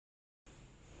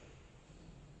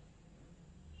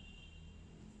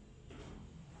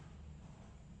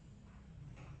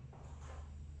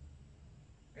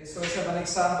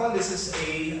example. This is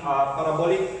a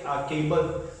parabolic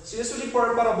cable. So usually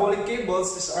for parabolic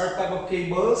cables, these are type of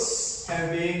cables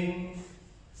having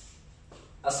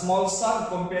a small sag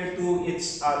compared to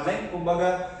its length.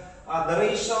 Kumbaga, the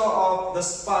ratio of the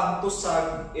span to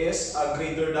sag is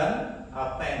greater than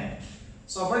 10.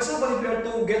 So for example, if you are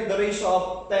to get the ratio of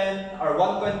 10 or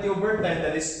 120/10,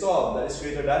 that is 12, that is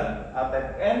greater than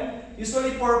 10. And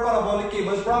usually for parabolic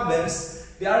cable problems,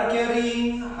 they are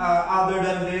carrying other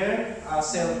than their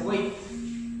self-weight.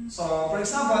 So for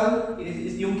example,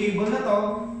 yung cable na to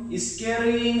is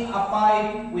carrying a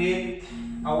pipe with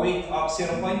a weight of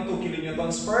 0.2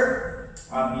 kilonewtons per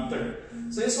meter.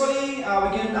 So usually, we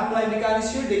can apply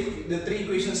mechanics here, the three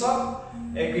equations of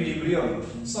equilibrium.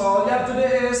 So all you have to do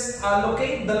is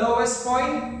locate the lowest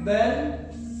point, then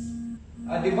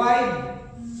divide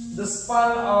the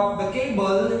span of the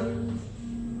cable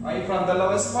from the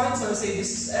lowest point. So let's say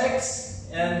this is x,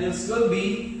 and this will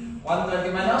be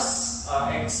 120 minus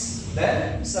x.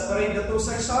 Then separate the two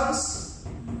sections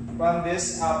from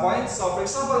this point. So for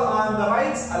example, on the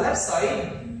left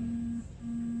side,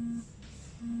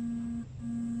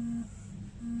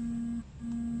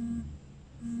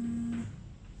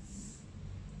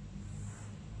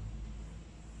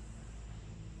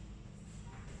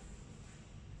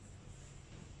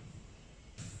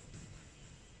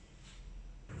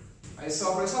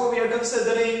 so for example, we are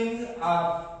considering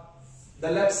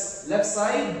the left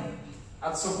side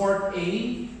at support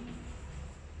A.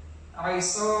 Okay,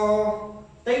 so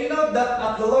take note that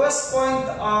at the lowest point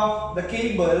of the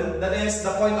cable, that is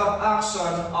the point of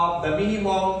action of the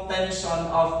minimum tension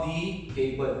of the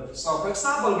cable. So for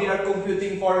example, we are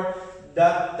computing for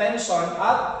the tension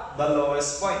at the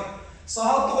lowest point. So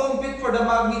how to compute for the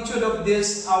magnitude of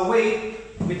this weight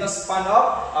with a span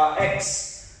of x?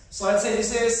 So let's say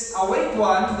this is a weight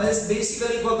 1, that is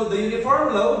basically equal to the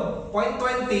uniform load,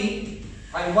 0.20,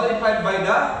 multiplied by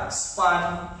the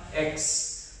span x.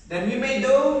 Then we may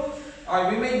do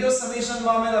summation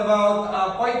moment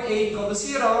about 0.8 equal to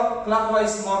 0,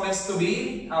 clockwise moments to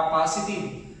be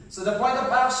positive. So the point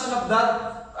of action of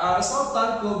that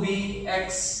resultant will be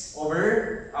x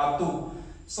over 2.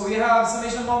 So we have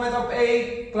summation moment of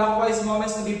 8, clockwise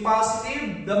moments to be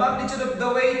positive. The magnitude of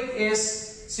the weight is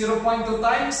 0.2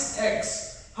 times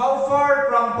x. How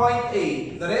far from point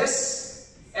A? That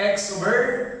is x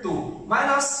over 2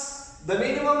 minus the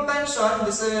minimum tension.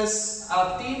 This is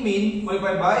T min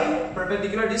multiplied by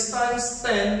perpendicular distance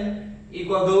 10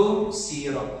 equal to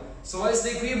 0. So what is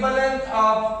the equivalent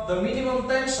of the minimum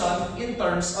tension in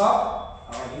terms of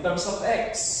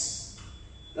x?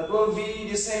 That will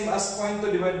be the same as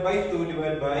 0.2 divided by 2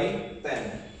 divided by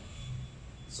 10.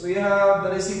 So we have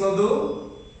that is equal to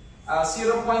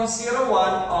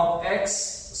 0.01 of x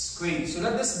squared. So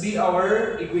let this be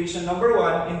our equation number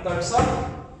 1 in terms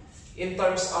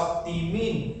of T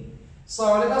min.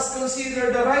 So let us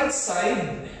consider the right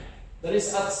side, that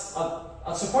is at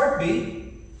support B.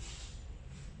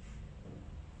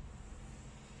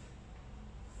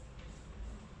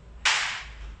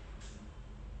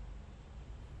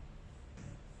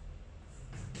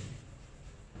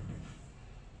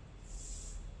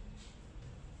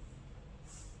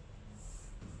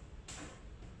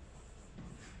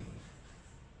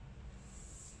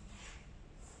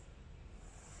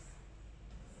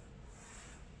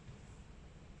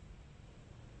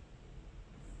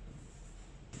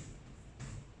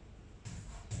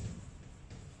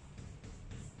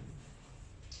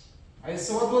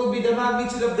 So what will be the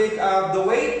magnitude of the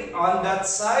weight on that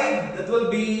side? That will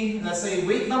be, let's say,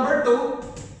 weight number 2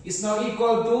 is now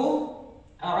equal to,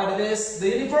 that is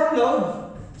the uniform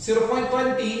load,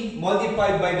 0.20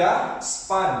 multiplied by the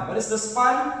span. What is the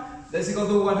span? That's equal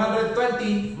to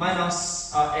 120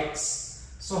 minus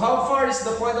x. So how far is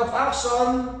the point of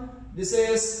action? This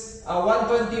is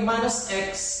 120 minus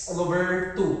x all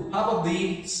over 2, half of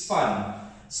the span.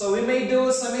 So we may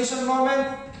do summation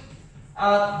moment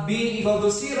at B equal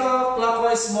to 0,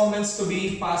 clockwise moments to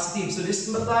be positive. So this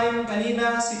time,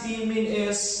 kanina, si T min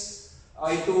is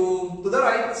to the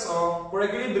right. So for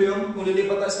equilibrium, kung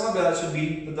lilipat tayo sa kabila, it should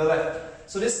be to the left.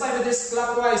 So this time it is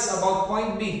clockwise about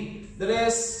point B. That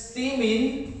is T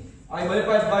min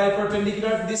multiplied by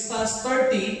perpendicular distance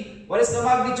 30. What is the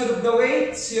magnitude of the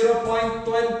weight? 0.20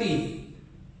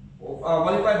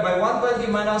 multiplied by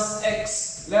 120 minus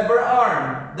x. Lever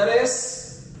arm, that is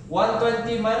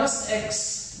 120 minus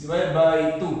x divided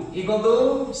by 2 equal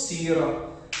to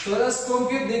 0. So let us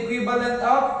compute the equivalent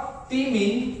of T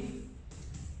min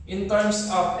in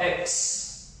terms of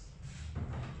x.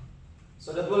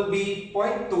 So that will be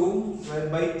 0.2 divided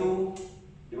by 2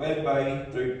 divided by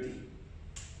 30.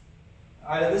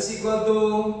 That is equal to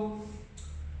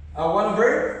 1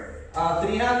 over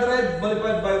 300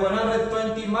 multiplied by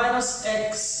 120 minus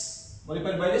x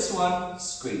multiplied by this one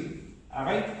squared.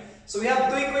 Okay? So we have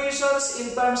two equations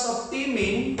in terms of T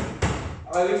mean.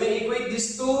 Okay, we may equate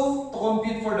these two to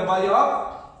compute for the value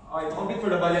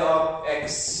of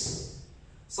x.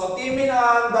 So T mean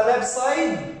on the left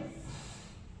side.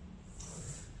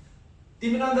 T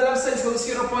mean on the left side is equal to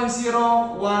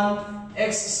 0.01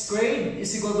 x squared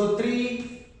is equal to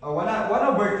 1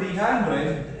 over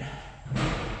 300.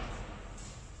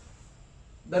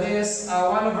 That is 1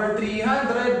 over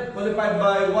 300 multiplied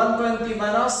by 120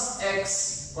 minus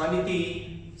x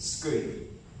quantity squared.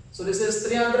 So this is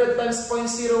 300 times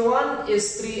 0.01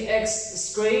 is 3x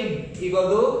squared equal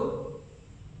to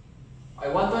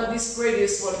 120 squared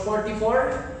is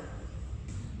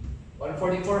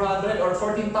 14400 or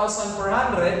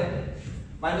 14,400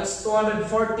 minus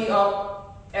 240 of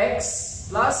x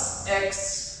plus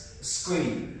x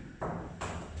squared.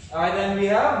 And then we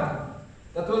have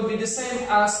that will be the same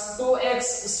as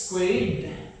 2x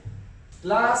squared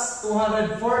plus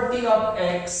 240 of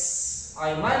x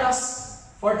minus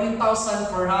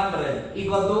 14,400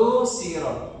 equal to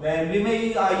 0. Then we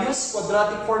may use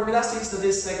quadratic formula since to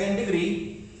this second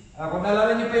degree. Kung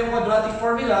naalala niyo pa yung quadratic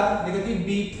formula, negative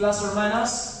b plus or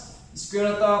minus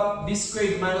square root of b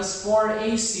squared minus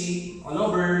 4ac all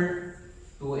over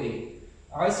 2a.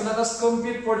 Okay, so let us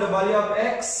compute for the value of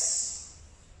x.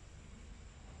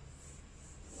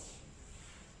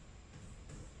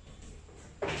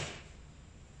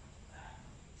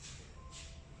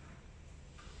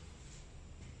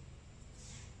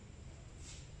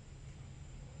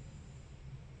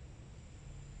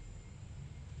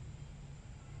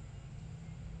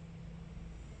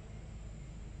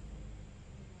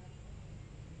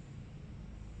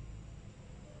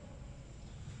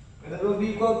 That will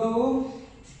be equal to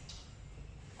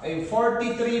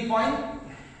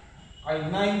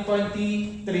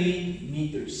 43.923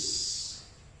 meters.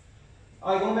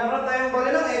 Okay, kung meron tayong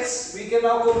value ng x, we can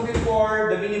now compute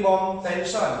for the minimum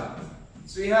tension.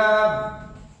 So we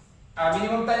have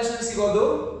minimum tension is equal to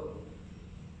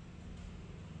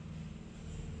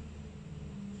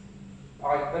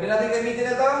pwede natin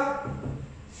gamitin ito.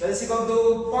 That is equal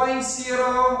to 0.01.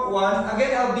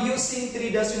 Again, I'll be using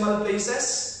 3 decimal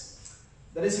places.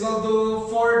 That is equal to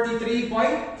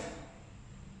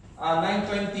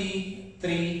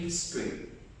 43.923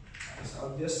 squared. So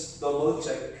I'll just double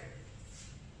check.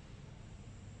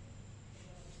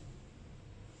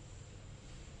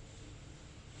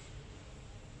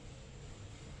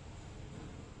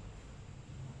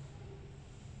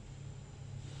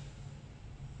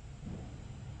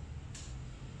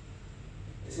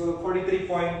 It's equal to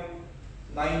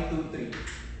 43.923.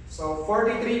 So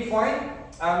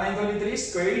 43.923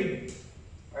 squared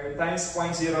times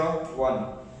 0.01.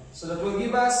 So that will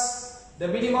give us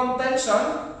the minimum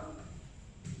tension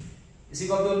is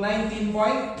equal to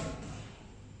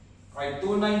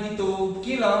 19.292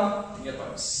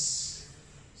 kilonewtons.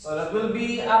 So that will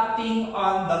be acting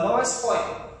on the lowest point,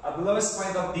 at the lowest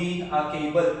point of the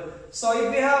cable. So if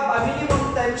we have a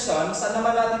minimum tension, saan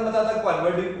naman natin matatagpuan?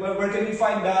 Where can we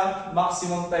find the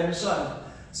maximum tension?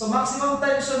 So maximum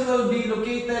tension will be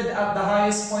located at the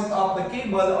highest point of the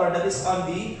cable, or that is on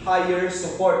the higher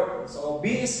support. So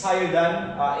B is higher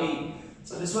than A.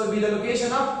 So this will be the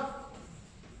location of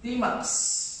Tmax.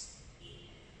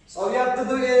 So all we have to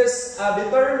do is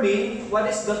determine what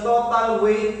is the total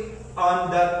weight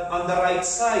on the right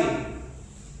side.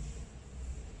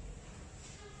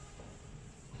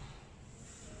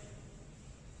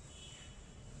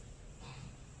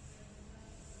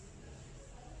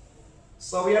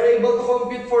 So we are able to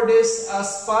compute for this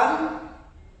span.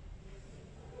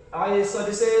 Okay, so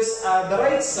this is the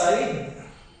right side.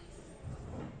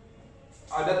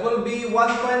 That will be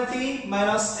 120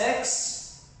 minus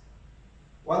x.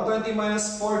 120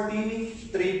 minus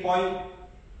 40,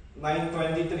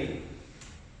 3.923.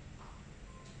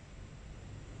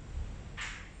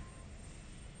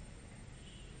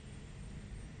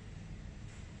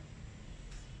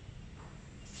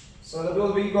 So that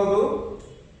will be equal to,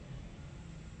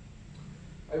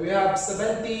 we have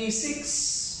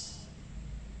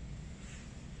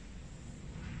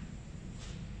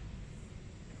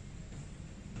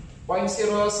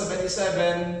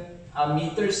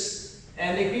meters.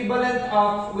 And equivalent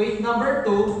of weight number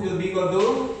 2 will be equal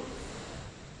to,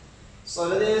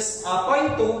 so that is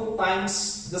 0.2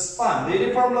 times the span, the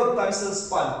uniform load times the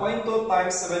span. 0.2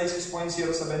 times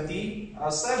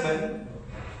 76.077.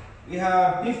 We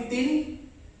have 15.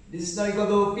 This is now equal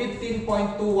to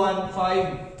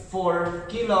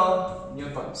 15.2154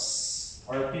 kilonewtons.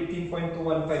 Or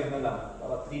 15.215 na lang.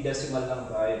 Para 3 decimal lang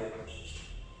tayo.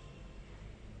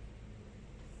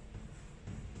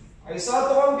 Okay, so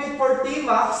to compute for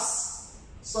Tmax,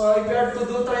 so if you have to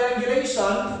do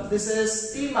triangulation, this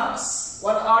is Tmax.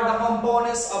 What are the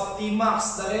components of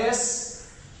Tmax? That is,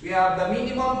 we have the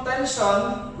minimum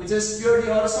tension, which is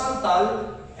purely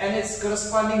horizontal, and its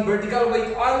corresponding vertical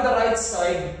weight on the right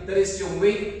side, that is yung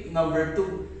weight number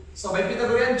 2. So by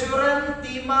Pythagorean theorem,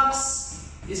 Tmax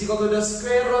is equal to the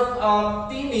square root of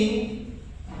Tmin,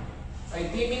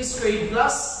 Tmin squared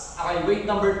plus weight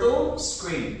number 2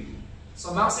 squared.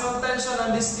 So maximum tension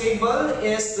on this cable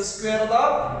is the square root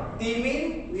of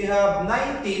Tmin. We have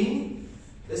 19,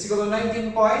 that's equal to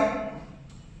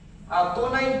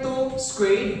 19.292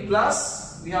 squared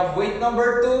plus, we have weight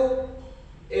number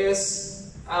 2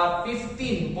 is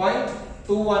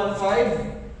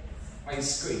 15.215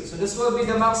 squared. So this will be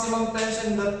the maximum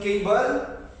tension in that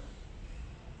cable.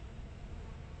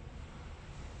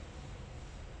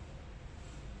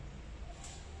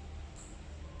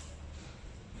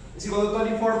 Is equal to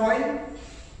 24.570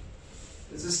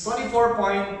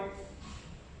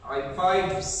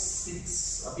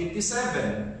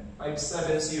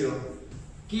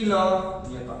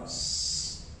 kilonewtons.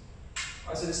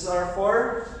 So this is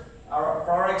for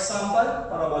our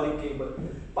example, parabolic cable.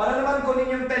 Para naman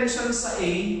kunin yung tension sa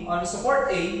A, on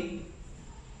support A,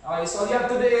 okay, so all you have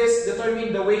to do is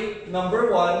determine the weight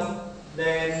number 1,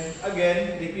 then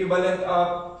again, the equivalent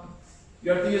of, you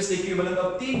have to use the equivalent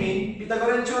of Tmin.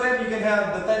 Pythagorean theorem, you can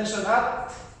have the tension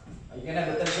at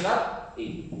A.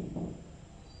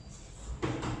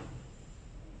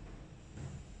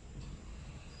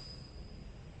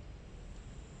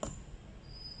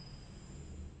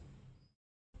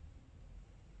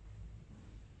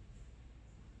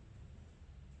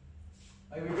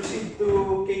 We proceed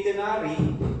to catenary.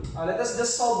 Let us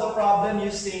just solve the problem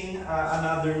using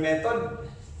another method.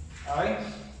 Okay?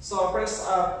 So first,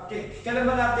 kailan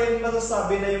ba natin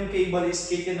masasabi na yung cable is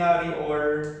catenary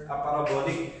or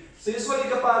parabolic? So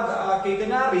usually kapag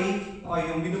catenary,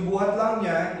 yung binubuhat lang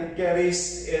niya, it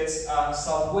carries its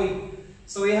self-weight.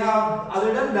 So we have,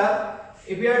 other than that,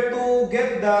 if we are to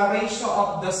get the ratio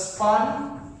of the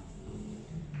span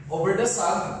over the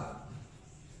sag,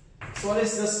 so what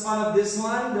is the span of this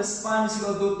one? The span is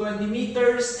equal to 20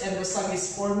 meters and the sag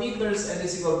is 4 meters and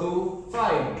is equal to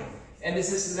 5. And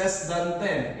this is less than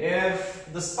 10. If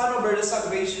the span over the sag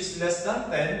ratio is less than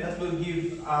 10, that will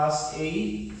give us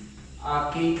a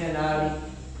catenary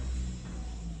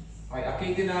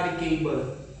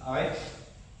cable. Okay?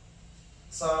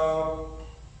 So,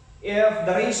 if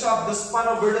the ratio of the span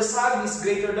over the sag is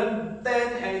greater than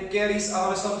 10 and it carries a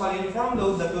horizontal uniform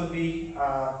load, that will be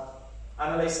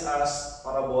analyzed as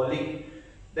parabolic.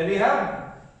 Then we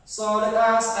have, so let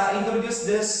us introduce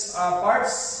this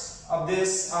parts of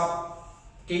this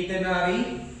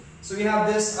catenary. So we have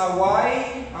this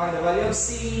Y, the value of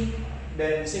C,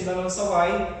 then same naman sa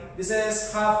Y. This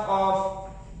is half of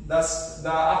the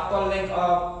actual length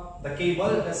of the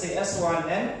cable, let's say S1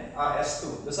 and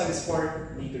S2. The sag is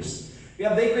 4 meters. We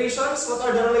have the equations. What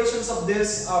are the relations of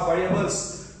these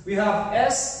variables? We have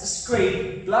S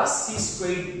squared plus C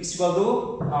squared is equal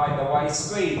to the Y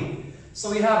squared. So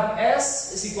we have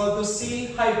S is equal to C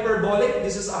hyperbolic.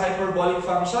 This is a hyperbolic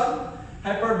function.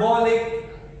 Hyperbolic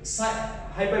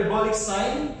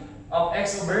sine of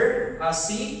x over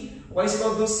C. Y is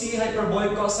equal to C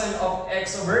hyperbolic cosine of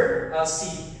x over C.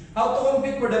 How to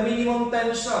compute for the minimum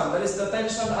tension? That is the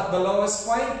tension at the lowest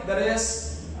point. That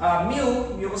is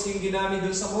mu kasi yung ginamit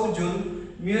dun sa module.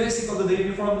 Mu is equal to the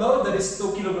uniform load, that is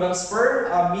 2 kilograms per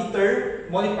meter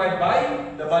multiplied by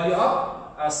the value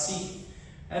of C.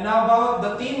 And now about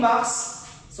the Tmax.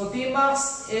 So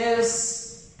Tmax is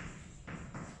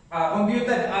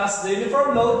computed as the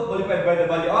uniform load multiplied by the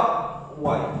value of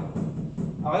Y.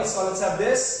 Okay, so let's have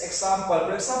this example.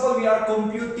 For example, we are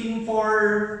computing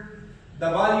for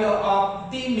the value of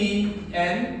Tmin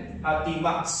and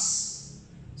Tmax.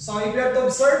 So if you have to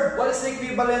observe, what is the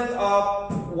equivalent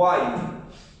of Y?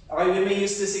 Okay, we may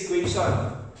use this equation.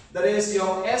 That is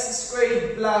yung S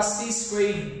squared plus C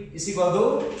squared is equal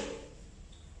to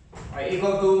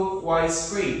Y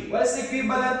squared. What is the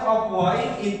equivalent of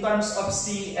Y in terms of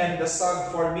C and the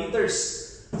sag 4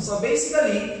 meters? So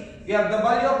basically, we have the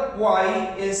value of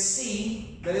Y is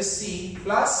C, that is C,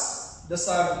 plus the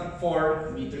sag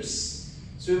 4 meters.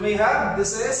 So we may have,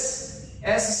 this is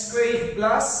S squared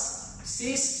plus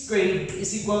C squared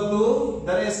is equal to,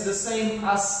 that is the same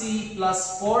as C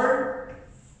plus 4,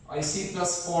 C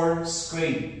plus 4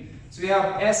 squared. So we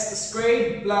have S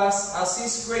squared plus C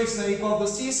squared is now equal to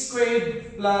C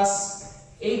squared plus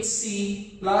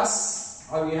 8C plus,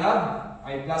 we have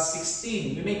plus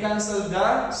 16. We may cancel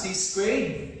the C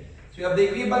squared. So we have the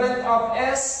equivalent of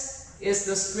S is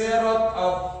the square root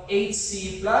of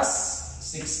 8c plus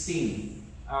 16.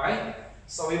 Okay?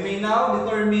 So we may now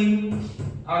determine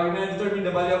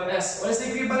the value of s. What is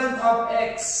the equivalent of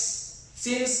x?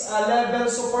 Since level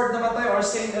support naman tayo or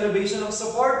same elevation of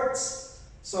supports,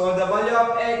 so the value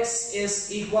of x is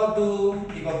equal to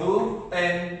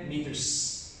 10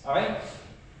 meters. Okay?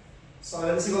 So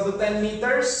that is equal to 10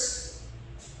 meters.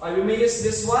 We may use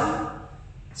this one.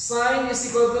 Sine is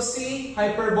equal to c,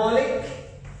 hyperbolic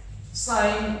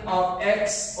sine of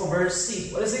x over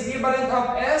c. What is the equivalent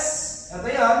of s? Ito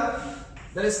yan.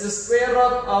 That is the square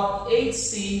root of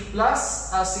 8c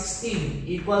plus 16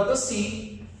 equal to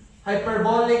c.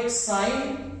 Hyperbolic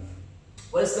sine.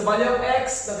 What is the value of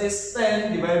x? That is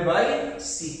 10 divided by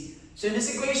c. So in this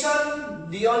equation,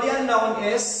 the only unknown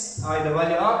is the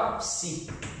value of c.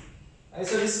 Okay,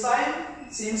 so this time,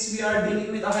 since we are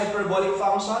dealing with a hyperbolic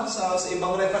function, sa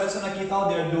ibang reference na nakita,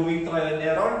 they are doing trial and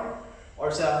error. Or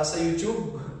sa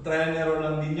YouTube, trial and error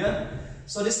lang din yan.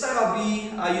 So this time, I'll be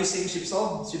using shift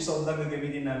solve. Shift solve lang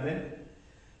gagamitin natin.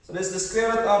 So that's the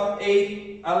square root of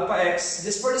 8 alpha x.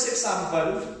 Just for this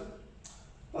example,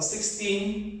 plus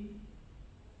 16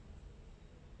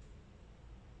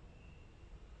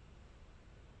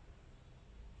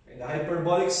 and the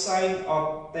hyperbolic sine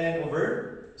of 10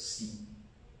 over c.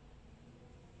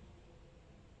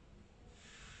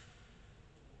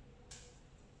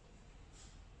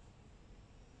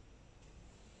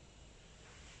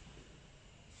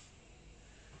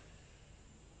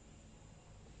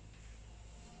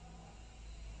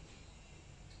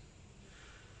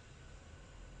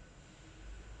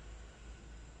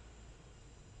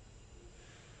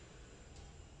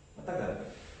 Matagal.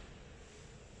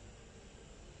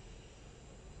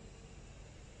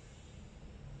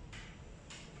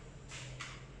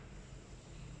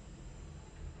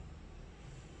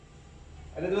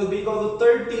 And it will be equal to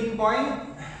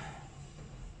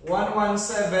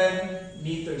 13.117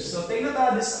 meters. So take note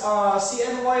that this C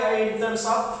and Y are in terms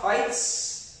of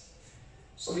heights.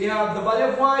 So we have the value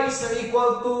of y is now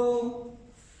equal to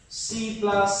c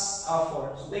plus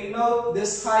 4. So take note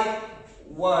this height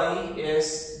y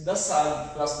is the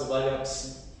sag plus the value of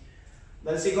c.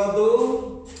 That is equal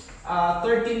to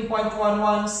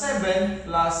 13.117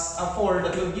 plus 4.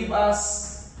 That will give us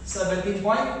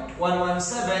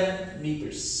 17.117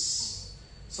 meters.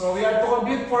 So we are to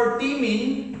compute for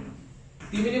T-min.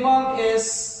 T-minimum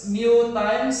is mu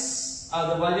times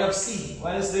the value of c.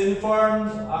 What is the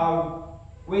uniform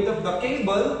weight of the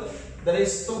cable? That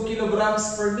is 2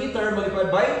 kilograms per meter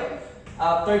multiplied by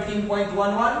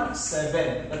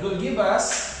 13.117. That will give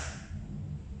us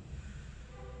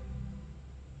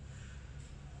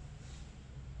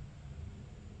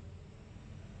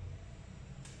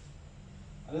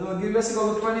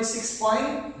equal to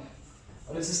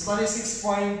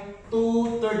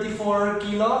 26.234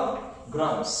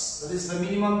 kilograms. That is the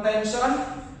minimum tension.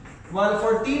 While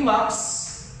for Tmax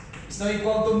is now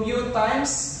equal to mu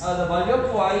times the value of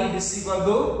y. This is equal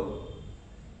to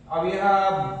we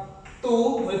have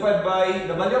 2 multiplied by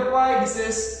the value of y. This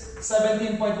is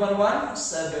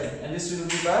 17.117, and this will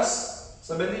give us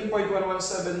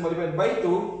 17.117 multiplied by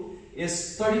 2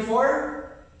 is 34.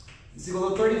 This is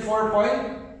equal to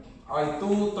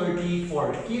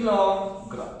 234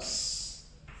 kilograms.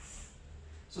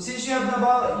 So since you have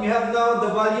now the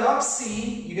value of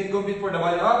c, you can compute for the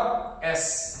value of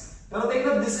s. Pero take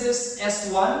note, this is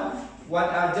s1,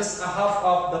 just a half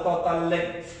of the total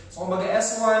length. So kumbaga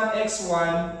s1,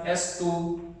 x1, s2,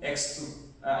 x2,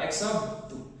 x of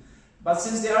 2. But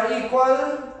since they are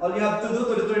equal, all you have to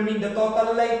do to determine the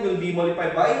total length will be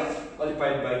multiplied by 2.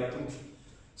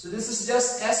 So this is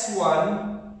just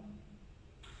s1.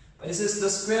 This is the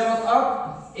square root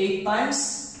of 8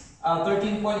 times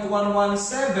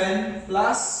 13.117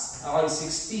 plus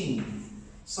 16.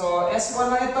 So S1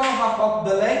 lang ito, half of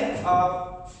the length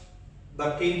of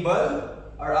the cable,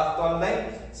 our actual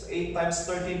length. So 8 times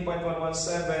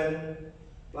 13.117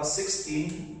 plus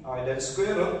 16, then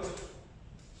square root.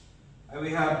 And we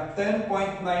have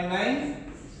 10.99.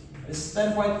 This is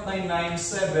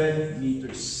 10.997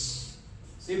 meters.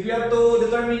 So if you have to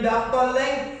determine the actual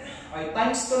length,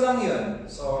 times 2 lang yun.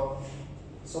 So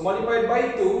multiplied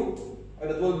by 2,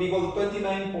 that will be equal to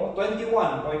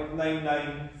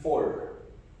 21.994.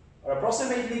 Or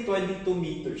approximately 22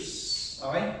 meters.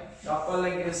 Okay? The actual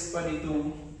length is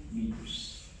 22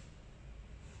 meters.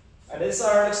 And this is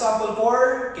our example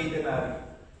for catenary.